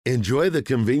Enjoy the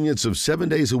convenience of 7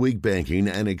 days a week banking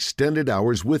and extended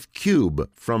hours with Cube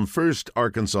from First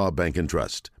Arkansas Bank and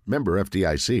Trust. Member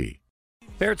FDIC.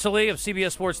 Barrett Sallee of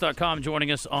CBSSports.com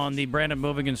joining us on the Brandon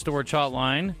Moving and Storage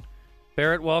Hotline.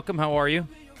 Barrett, welcome. How are you?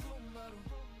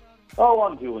 Oh,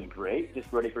 I'm doing great.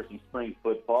 Just ready for some spring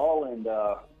football and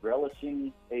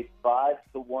relishing a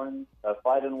 5-1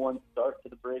 start to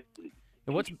the Braves season.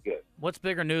 What's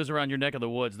bigger news around your neck of the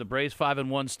woods, the Braves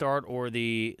 5-1 start or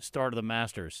the start of the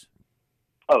Masters?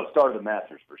 Oh, start of the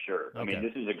Masters for sure. Okay. I mean,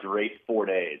 this is a great 4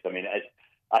 days. I mean,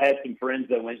 I had some friends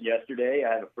that went yesterday.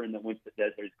 I have a friend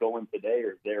that is going today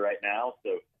or is there right now.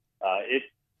 So it's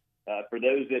for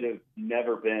those that have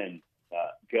never been,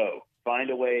 go. Find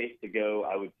a way to go.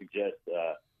 I would suggest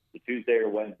the Tuesday or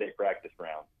Wednesday practice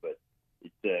rounds, but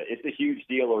it's a huge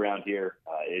deal around here.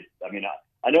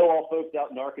 I know all folks out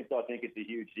in Arkansas think it's a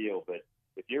huge deal, but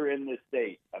if you're in this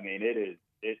state, I mean,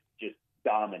 it just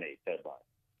dominates headlines.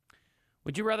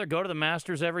 Would you rather go to the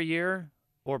Masters every year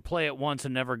or play it once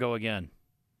and never go again?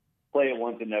 Play it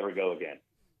once and never go again.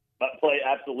 But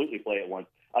absolutely play it once.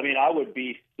 I mean, I would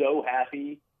be so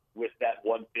happy with that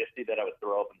 150 that I would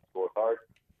throw up in the scorecard,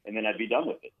 and then I'd be done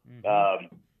with it. Mm-hmm.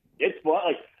 It's fun.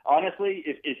 Like, honestly,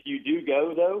 if you do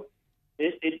go, though,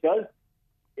 it does –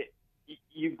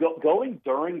 going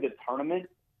during the tournament,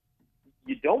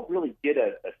 you don't really get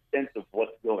a sense of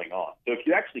what's going on. So if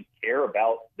you actually care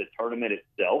about the tournament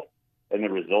itself and the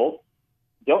results,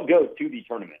 don't go to the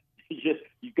tournament.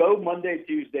 You go Monday,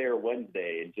 Tuesday, or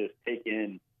Wednesday and just take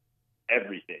in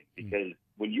everything. Because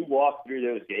when you walk through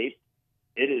those gates,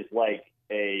 it is like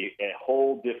a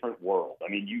whole different world. I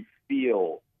mean, you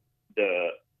feel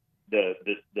the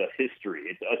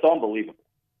history. It's unbelievable.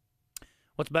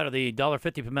 What's better, the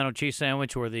 $1.50 pimento cheese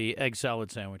sandwich or the egg salad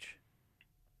sandwich?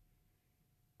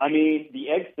 I mean, the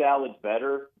egg salad's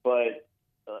better, but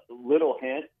little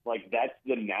hint, like that's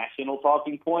the national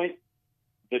talking point.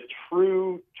 The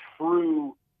true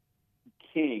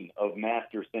king of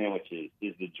master sandwiches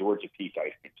is the Georgia peach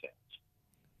ice cream sandwich.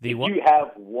 If you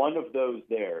have one of those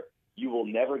there, you will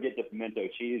never get the pimento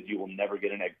cheese. You will never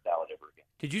get an egg salad ever again.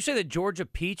 Did you say the Georgia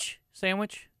peach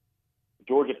sandwich?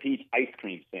 Georgia peach ice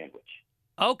cream sandwich.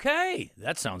 Okay,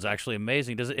 that sounds actually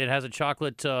amazing. Does it has a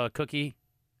chocolate cookie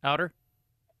outer?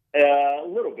 A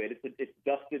little bit. It's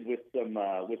dusted with some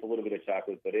with a little bit of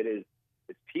chocolate, but it's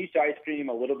peach ice cream,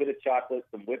 a little bit of chocolate,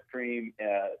 some whipped cream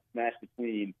smashed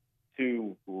between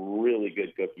two really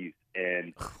good cookies.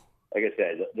 And like I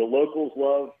said, the locals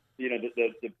love.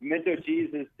 The pimento cheese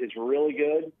is really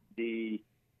good. The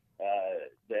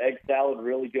egg salad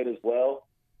really good as well.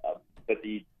 But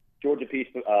the Georgia peach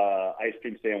ice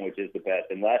cream sandwich is the best.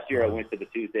 And last year I went to the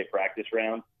Tuesday practice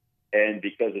round, and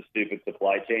because of stupid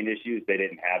supply chain issues, they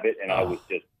didn't have it, and I was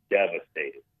just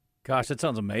devastated. Gosh, that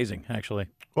sounds amazing, actually.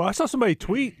 Well, I saw somebody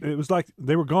tweet it was like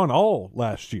they were gone all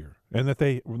last year, and that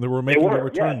they were making a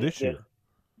return this year.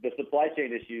 The supply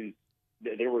chain issues,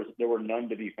 there were none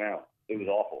to be found. It was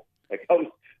awful. Like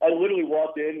I literally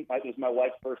walked in. It was my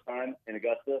wife's first time in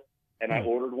Augusta. And I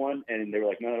ordered one, and they were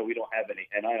like, no, we don't have any.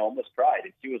 And I almost cried.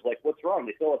 And she was like, what's wrong?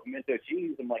 They still have pimento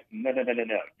cheese. I'm like, no.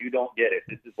 You don't get it.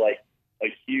 This is like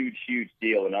a huge, huge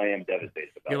deal, and I am devastated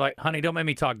about it. You're like, honey, don't make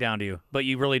me talk down to you. But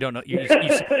you really don't know.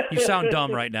 You sound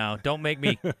dumb right now. Don't make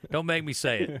me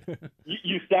say it.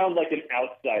 You sound like an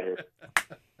outsider.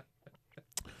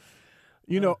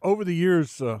 Over the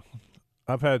years,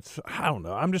 I've had, I don't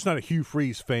know, I'm just not a Hugh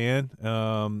Freeze fan.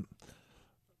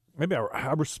 Maybe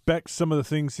I respect some of the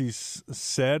things he's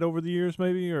said over the years,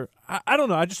 maybe, or I don't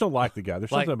know. I just don't like the guy.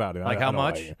 There's something about him. Like how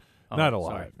much? Not a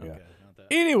lot. Sorry. Yeah. Okay,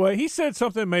 anyway, he said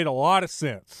something that made a lot of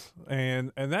sense,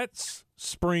 and that's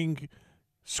spring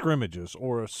scrimmages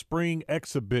or a spring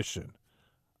exhibition.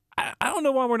 I don't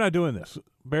know why we're not doing this,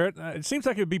 Barrett. It seems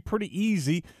like it would be pretty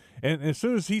easy. And as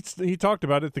soon as he talked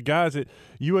about it, the guys at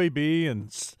UAB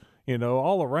and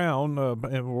all around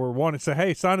and were wanting to say,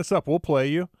 "Hey, sign us up. We'll play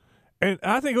you." And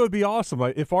I think it would be awesome,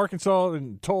 like if Arkansas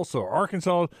and Tulsa, or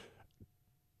Arkansas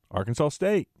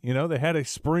State, they had a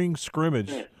spring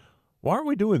scrimmage. Why aren't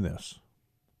we doing this?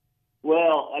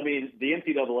 Well, I mean, the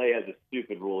NCAA has a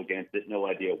stupid rule against it. No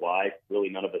idea why. Really,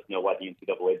 none of us know why the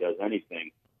NCAA does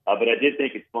anything. But I did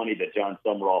think it's funny that John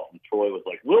Summerall from Troy was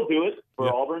like, we'll do it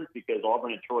for Auburn, because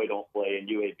Auburn and Troy don't play, and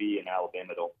UAB and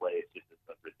Alabama don't play. It's just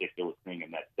a ridiculous thing in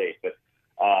that state. But,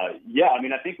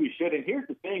 I think we should. And here's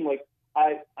the thing, like,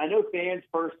 I know fans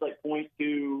first point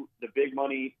to the big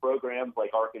money programs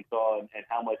like Arkansas and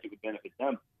how much it would benefit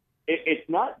them. It's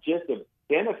not just a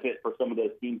benefit for some of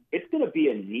those teams. It's going to be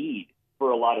a need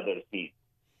for a lot of those teams,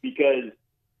 because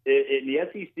in the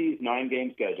SEC's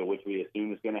 9-game schedule, which we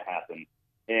assume is going to happen,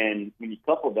 And when you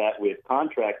couple that with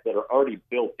contracts that are already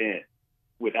built in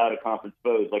without a conference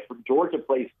pose, like for Georgia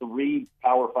plays 3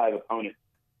 Power 5 opponents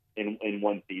in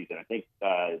one season. I think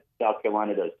South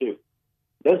Carolina does too.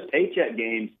 Those paycheck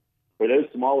games for those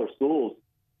smaller schools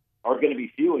are going to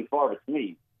be few and far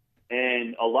between.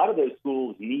 And a lot of those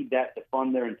schools need that to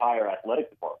fund their entire athletic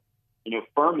department.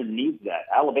 Furman needs that.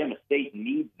 Alabama State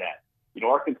needs that.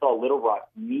 Arkansas Little Rock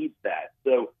needs that.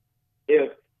 So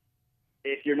if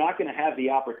you're not going to have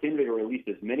the opportunity, or at least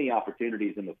as many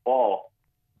opportunities in the fall,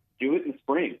 do it in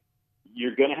spring.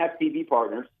 You're going to have TV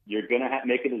partners. You're going to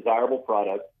make a desirable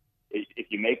product. If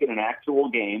you make it an actual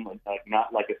game, like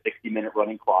not like a 60-minute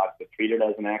running clock, but treat it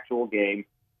as an actual game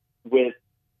with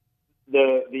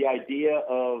the idea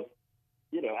of,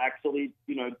 actually,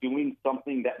 doing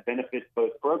something that benefits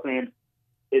both programs,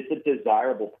 it's a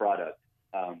desirable product.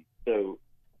 So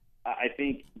I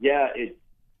think,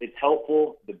 it's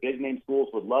helpful. The big name schools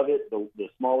would love it. The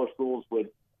smaller schools would,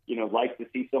 like to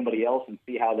see somebody else and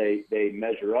see how they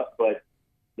measure up. But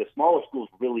the smaller schools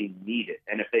really need it.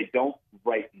 And if they don't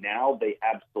right now, they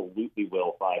absolutely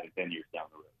will 5 and 10 years down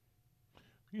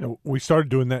the road. We started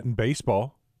doing that in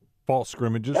baseball, fall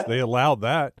scrimmages. Yeah. They allowed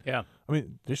that. Yeah. I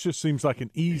mean, this just seems like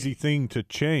an easy thing to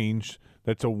change.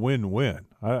 That's a win-win.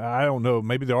 I don't know.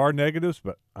 Maybe there are negatives,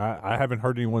 but I haven't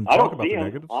heard anyone talk about the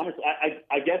negatives. Honestly,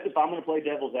 I guess if I'm going to play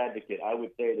devil's advocate, I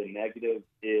would say the negative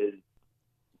is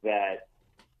that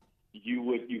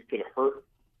you could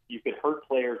hurt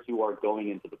players who are going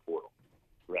into the portal,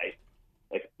 right?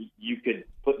 Like you could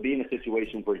be in a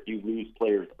situation where you lose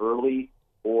players early,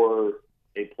 or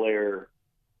a player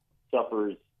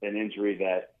suffers an injury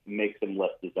that makes them less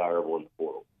desirable in the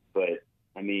portal. But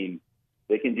I mean,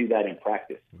 they can do that in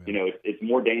practice. Yeah. It's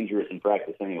more dangerous in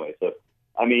practice anyway. So,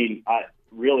 I mean,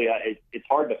 it's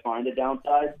hard to find a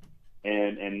downside,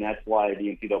 and that's why the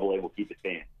NCAA will keep it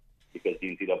banned, because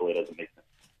the NCAA doesn't make sense.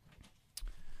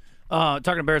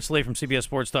 Talking to Barrett Sallee from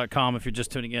CBSSports.com. If you're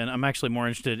just tuning in, I'm actually more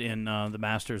interested in the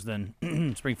Masters than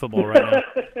spring football right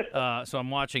now. So I'm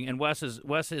watching, and Wes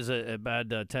is a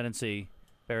bad tendency,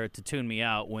 Barrett, to tune me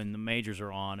out when the majors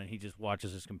are on, and he just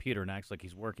watches his computer and acts like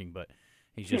he's working, but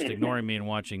he's just ignoring me and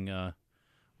watching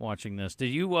this.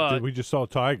 Did you? We just saw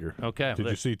Tiger. Okay. Did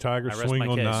you see Tiger I rest swing my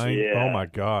on case. 9? Yeah. Oh my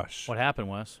gosh! What happened,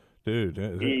 Wes? Dude,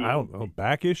 I don't know.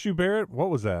 Back issue, Barrett? What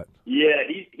was that? Yeah,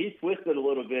 he twisted a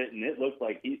little bit, and it looked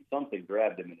like something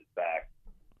grabbed him in his back.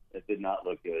 It did not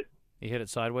look good. He hit it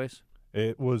sideways?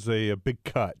 It was a big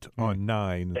cut on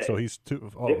 9, so he's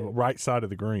right side of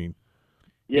the green.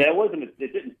 Yeah, it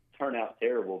didn't turn out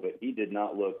terrible, but he did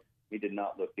not look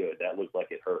good. That looked like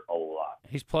it hurt a lot.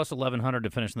 He's plus 1,100 to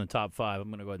finish in the top 5. I'm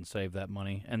going to go ahead and save that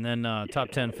money. And then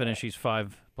top 10 finish, he's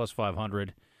plus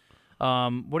 500.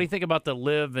 What do you think about the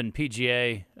LIV and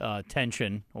PGA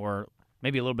tension, or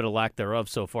maybe a little bit of lack thereof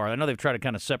so far? I know they've tried to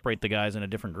kind of separate the guys into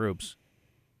different groups.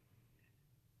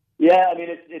 Yeah, I mean,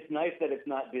 it's nice that it's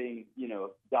not being,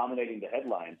 dominating the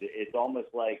headlines. It's almost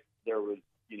like there was,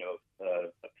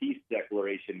 a peace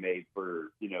declaration made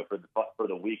for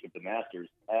the week of the Masters.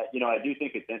 I do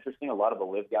think it's interesting. A lot of the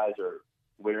LIV guys are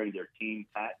wearing their team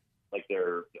hat, like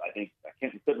I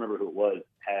couldn't remember who it was,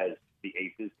 has the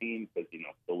Aces team, because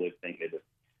the LIV thing, they just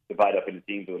divide up into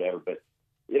teams or whatever. But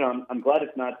I'm glad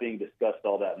it's not being discussed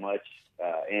all that much,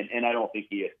 and I don't think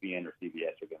ESPN or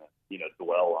CBS are going to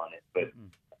dwell on it. But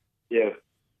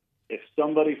if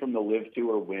somebody from the LIV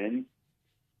Tour wins,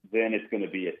 then it's going to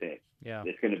be a thing. Yeah,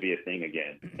 it's going to be a thing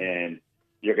again, and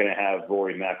you're going to have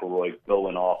Rory McIlroy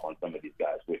going off on some of these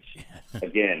guys, which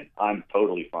again I'm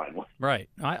totally fine with. Right,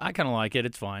 I kind of like it.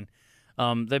 It's fine.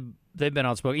 They've been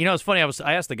outspoken. It's funny.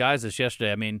 I asked the guys this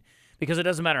yesterday. I mean, because it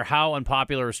doesn't matter how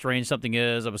unpopular or strange something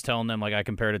is. I was telling them, like, I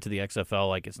compared it to the XFL.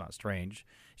 Like, it's not strange.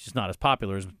 It's just not as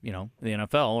popular as the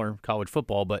NFL or college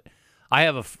football. But I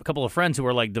have a couple of friends who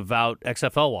are like devout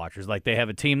XFL watchers. Like, they have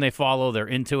a team they follow. They're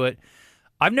into it.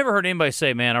 I've never heard anybody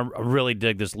say, "Man, I really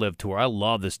dig this LIV Tour. I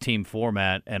love this team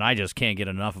format, and I just can't get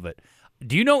enough of it."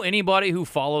 Do you know anybody who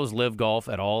follows LIV golf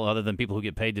at all, other than people who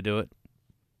get paid to do it?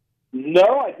 No,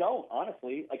 I don't,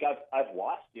 honestly. Like, I've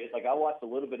watched it. Like, I watched a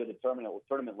little bit of the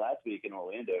tournament last week in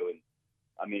Orlando, and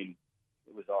I mean,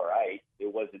 it was all right.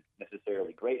 It wasn't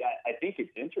necessarily great. I think it's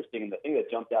interesting, and the thing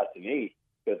that jumped out to me,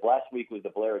 because last week was the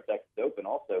Blair Texas Open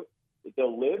also, the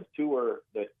LIV Tour,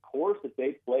 the course that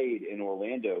they played in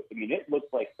Orlando, I mean, it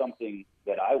looked like something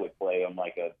that I would play on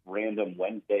like a random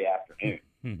Wednesday afternoon.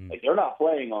 Mm-hmm. Like, they're not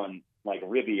playing on like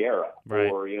Riviera,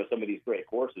 right, or some of these great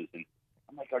courses, and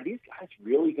I'm like, are these guys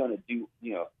really going to do,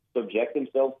 subject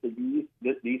themselves to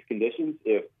these conditions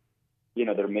if,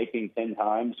 they're making 10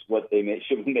 times what they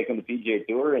should make on the PGA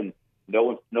Tour, and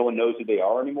no one knows who they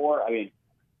are anymore? I mean,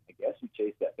 I guess you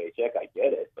chase that paycheck. I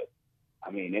get it, but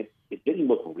I mean, it didn't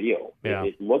look real. Yeah.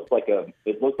 It looked like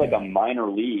a minor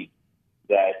league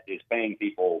that is paying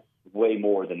people way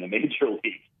more than the major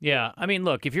league. Yeah, I mean,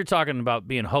 look, if you're talking about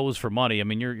being hosed for money, I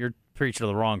mean, you're preaching to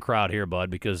the wrong crowd here, bud,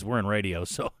 because we're in radio,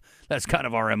 so that's kind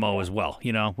of our MO as well.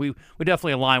 You know, we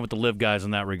definitely align with the live guys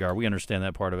in that regard. We understand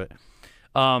that part of it.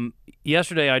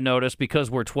 Yesterday I noticed, because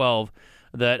we're 12,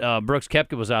 that Brooks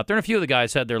Koepka was out there, and a few of the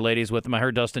guys had their ladies with him. I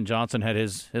heard Dustin Johnson had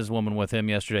his woman with him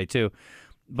yesterday too.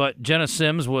 But Jenna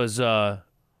Sims was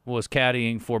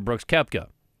caddying for Brooks Koepka,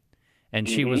 and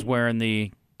she was wearing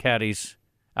the caddy's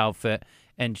outfit,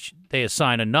 and they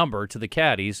assigned a number to the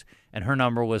caddies, and her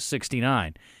number was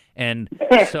 69. And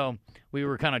so we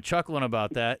were kind of chuckling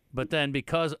about that, but then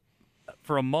because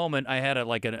for a moment I had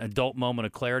an adult moment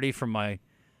of clarity from my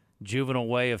juvenile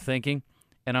way of thinking,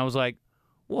 and I was like,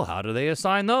 well, how do they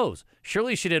assign those?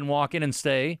 Surely she didn't walk in and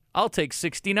say, I'll take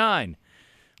 69.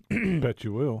 Bet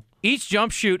you will. Each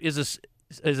jump shoot is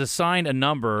assigned a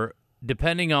number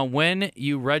depending on when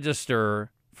you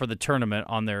register for the tournament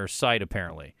on their site,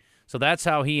 apparently. So that's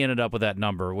how he ended up with that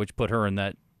number, which put her in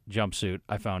that jumpsuit,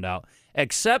 I found out.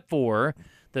 Except for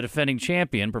the defending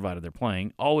champion, provided they're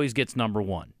playing, always gets number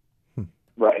 1.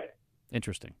 Right.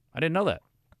 Interesting. I didn't know that.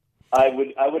 I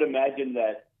would imagine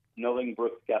that knowing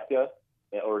Brooks Koepka,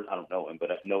 or I don't know him, but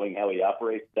knowing how he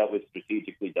operates, that was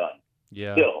strategically done.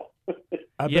 Yeah. Still.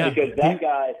 Yeah. Because that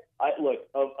guy,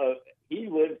 he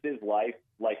lives his life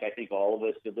like I think all of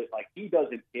us should live. Like, he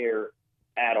doesn't care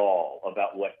at all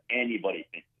about what anybody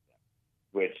thinks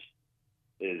of him, which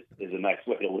is a nice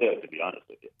way to live, to be honest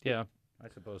with you. Yeah, I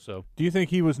suppose so. Do you think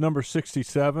he was number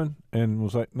 67 and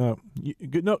was like, no,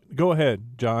 go ahead,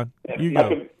 John. You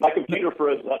go. My computer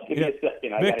froze up. Give me a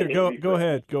second. Victor, go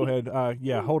ahead. Go ahead.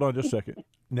 Yeah, hold on just a second.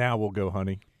 Now we'll go,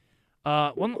 honey.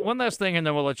 One last thing, and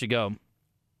then we'll let you go.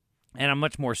 And a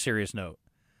much more serious note.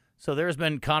 So there's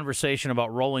been conversation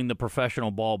about rolling the professional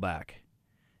ball back.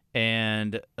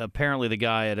 And apparently the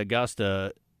guy at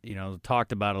Augusta,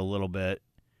 talked about it a little bit.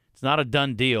 It's not a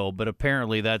done deal, but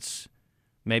apparently that's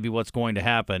maybe what's going to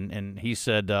happen. And he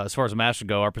said, as far as the Masters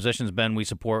go, our position's been we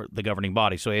support the governing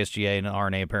body. So ASGA and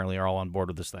RNA apparently are all on board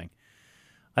with this thing.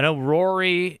 I know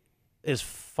Rory is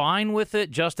fine with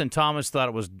it. Justin Thomas thought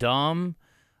it was dumb.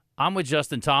 I'm with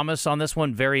Justin Thomas on this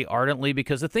one very ardently,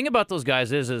 because the thing about those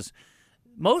guys is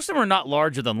most of them are not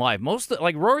larger than life.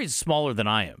 Like Rory's smaller than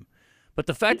I am. But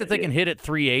the fact that they can hit at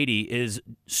 380 is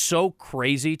so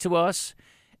crazy to us.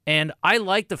 And I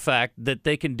like the fact that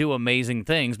they can do amazing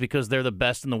things because they're the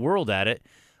best in the world at it.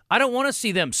 I don't want to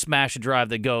see them smash a drive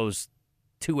that goes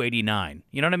 289.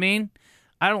 You know what I mean?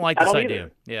 I don't like this idea.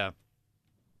 Either. Yeah.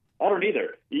 I don't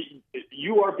either.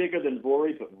 You are bigger than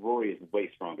Rory, but Rory is way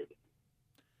stronger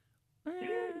than you.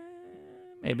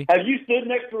 Maybe. Have you stood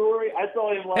next to Rory? I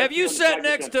saw him last Have you year sat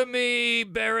next to me,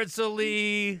 Barrett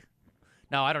Sallee?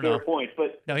 No, I don't know. Fair point,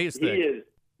 but no, he's thick.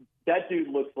 That dude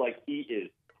looks like he is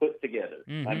put together.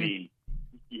 Mm-hmm. I mean,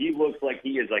 he looks like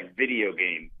he is like video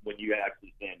game when you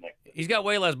actually stand next to him. He's got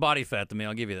way less body fat than me,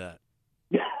 I'll give you that.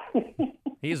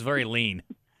 He is very lean.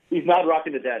 He's not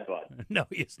rocking the dad bod. No,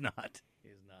 he is not.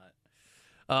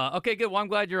 Okay, good. Well, I'm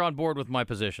glad you're on board with my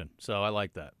position, so I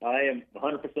like that. I am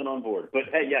 100% on board. But,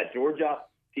 hey, yeah, Georgia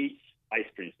peach ice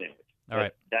cream sandwich. All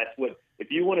right. That's what –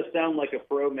 if you want to sound like a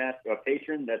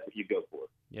patron, that's what you go for.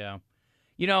 Yeah.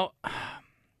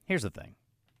 Here's the thing.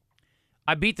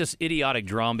 I beat this idiotic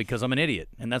drum because I'm an idiot,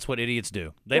 and that's what idiots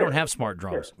do. They don't have smart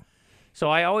drums. Sure. So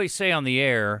I always say on the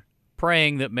air,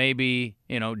 praying that maybe,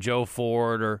 Joe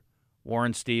Ford or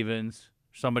Warren Stevens,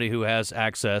 somebody who has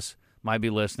access, might be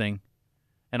listening.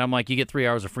 And I'm like, you get 3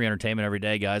 hours of free entertainment every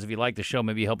day, guys. If you like the show,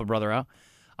 maybe you help a brother out.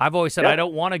 I've always said I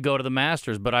don't want to go to the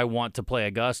Masters, but I want to play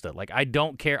Augusta. Like, I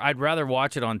don't care. I'd rather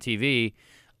watch it on TV.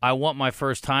 I want my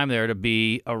first time there to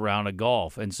be a round of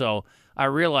golf. And so I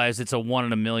realize it's a 1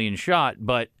 in a million shot,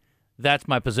 but that's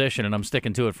my position, and I'm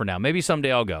sticking to it for now. Maybe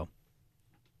someday I'll go.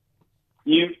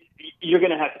 You're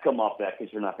going to have to come off that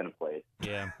because you're not going to play it.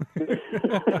 Yeah.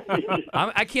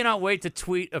 I cannot wait to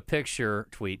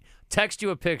text you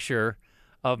a picture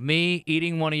of me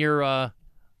eating one of your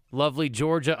lovely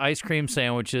Georgia ice cream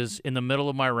sandwiches in the middle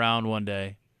of my round one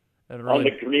day. On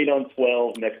the green on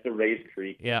 12 next to Rays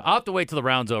Creek. Yeah, I'll have to wait till the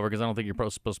round's over because I don't think you're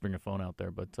supposed to bring your phone out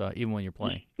there, but even when you're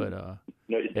playing. But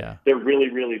no, yeah. They're really,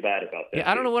 really bad about that.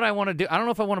 Yeah, I don't know what I want to do. I don't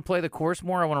know if I want to play the course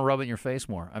more or I want to rub it in your face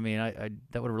more. I mean, I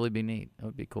that would really be neat. That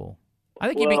would be cool. I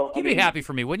think you'd be happy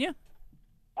for me, wouldn't you?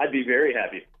 I'd be very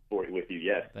happy with you,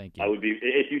 yes. Thank you. I would be.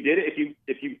 If you did it,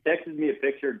 if you texted me a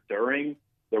picture during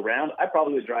the round, I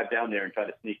probably would drive down there and try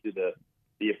to sneak through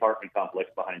the apartment complex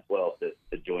behind 12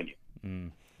 to join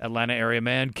you. Atlanta area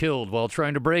man killed while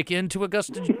trying to break into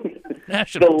Augusta The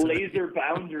National. laser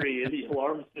boundary in the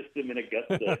alarm system in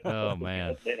Augusta. Oh,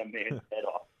 man. Hit a man's head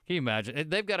off. Can you imagine?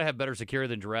 They've got to have better security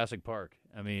than Jurassic Park.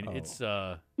 I mean, it's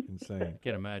insane.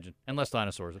 Can't imagine. And less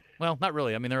dinosaurs. Well, not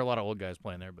really. I mean, there are a lot of old guys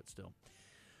playing there, but still.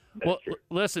 Well,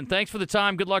 listen, thanks for the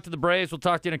time. Good luck to the Braves. We'll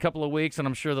talk to you in a couple of weeks, and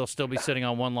I'm sure they'll still be sitting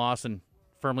on one loss and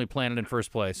firmly planted in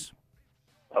first place.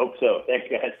 Hope so. Thanks,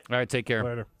 guys. All right, take care.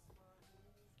 Later.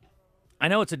 I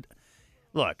know it's a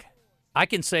 – look, I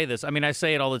can say this. I mean, I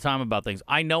say it all the time about things.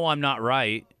 I know I'm not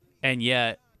right, and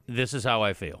yet this is how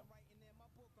I feel.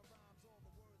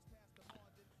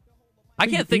 I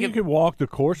can't think you of – could walk the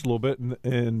course a little bit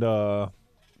and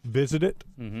visit it,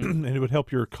 and it would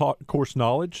help your course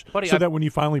knowledge Buddy, so that when you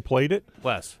finally played it,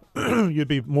 Wes, you'd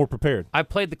be more prepared. I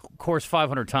played the course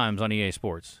 500 times on EA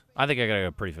Sports. I think I got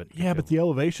a pretty fit. Yeah, but the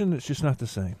elevation, it's just not the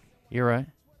same. You're right.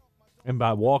 And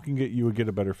by walking it, you would get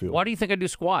a better feel. Why do you think I do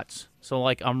squats? So,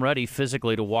 like, I'm ready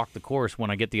physically to walk the course when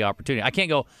I get the opportunity. I can't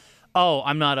go, oh,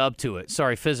 I'm not up to it.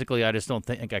 Sorry, physically, I just don't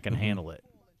think I can handle it.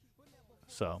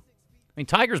 So, I mean,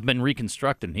 Tiger's been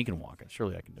reconstructed, and he can walk it.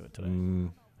 Surely I can do it today.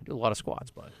 I do a lot of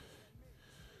squats, bud.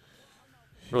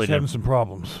 Really He's having some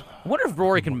problems. I wonder if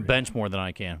Rory can bench more than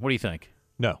I can. What do you think?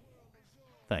 No.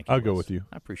 Thank you. I'll go with you.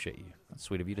 I appreciate you. That's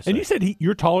sweet of you to say. And you said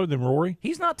you're taller than Rory?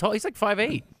 He's not tall. He's like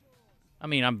 5'8". I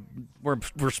mean, we're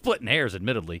splitting hairs,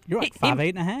 admittedly. You're like 5'8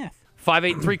 and a half.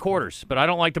 5'8 3/4", but I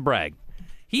don't like to brag.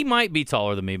 He might be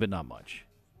taller than me, but not much.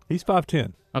 He's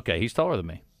 5'10". Okay, he's taller than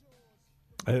me.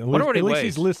 At Wonder what he least weighs.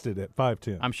 he's listed at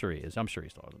 5'10". I'm sure he is. I'm sure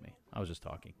he's taller than me. I was just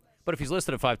talking. But if he's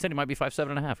listed at 5'10", he might be 5'7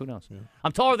 and a half. Who knows? Yeah.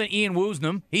 I'm taller than Ian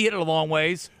Woosnam. He hit it a long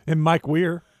ways. And Mike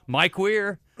Weir. Mike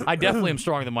Weir. I definitely am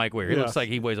stronger than Mike Weir. He Yes. looks like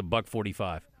he weighs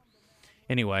 $145.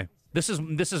 Anyway, this is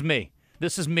me.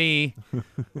 This is me,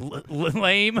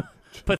 lame,